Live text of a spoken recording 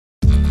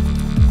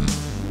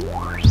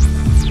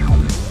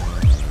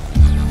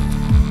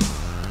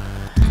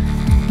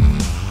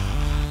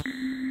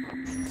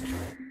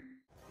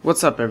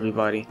What's up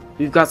everybody?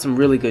 We've got some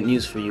really good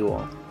news for you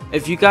all.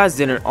 If you guys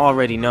didn't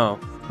already know,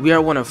 we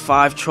are one of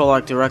 5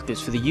 Trollarch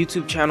directors for the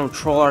YouTube channel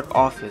Trollarch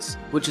Office,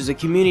 which is a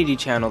community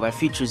channel that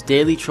features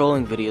daily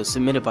trolling videos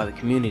submitted by the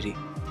community.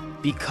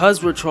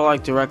 Because we're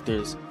Trollarch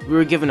directors, we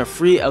were given a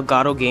free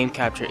Elgato Game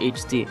Capture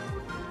HD.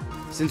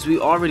 Since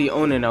we already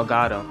own an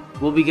Elgato,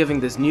 we'll be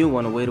giving this new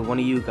one away to one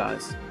of you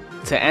guys.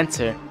 To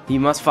enter, you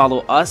must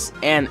follow us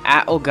and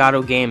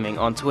 @Elgato Gaming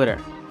on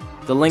Twitter.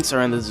 The links are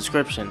in the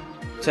description.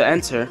 To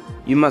enter,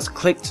 you must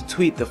click to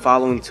tweet the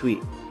following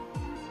tweet.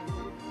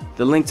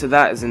 The link to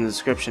that is in the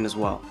description as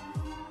well.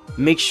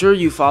 Make sure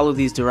you follow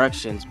these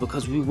directions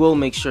because we will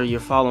make sure you're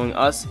following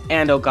us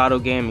and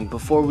Elgato Gaming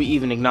before we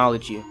even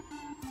acknowledge you.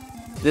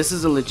 This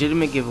is a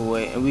legitimate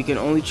giveaway and we can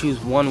only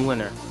choose one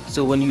winner,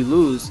 so when you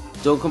lose,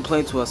 don't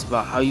complain to us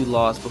about how you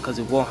lost because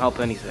it won't help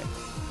anything.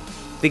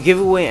 The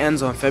giveaway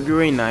ends on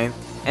February 9th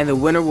and the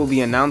winner will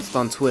be announced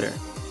on Twitter.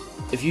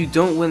 If you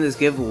don't win this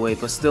giveaway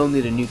but still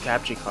need a new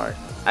capture card,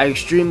 I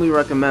extremely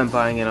recommend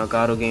buying an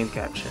Elgato Game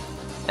Capture.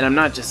 And I'm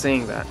not just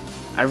saying that.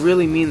 I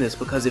really mean this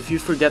because if you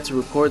forget to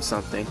record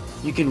something,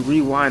 you can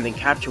rewind and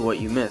capture what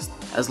you missed,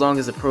 as long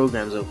as the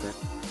program's open.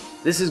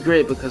 This is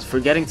great because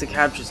forgetting to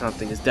capture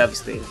something is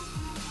devastating.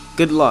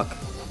 Good luck!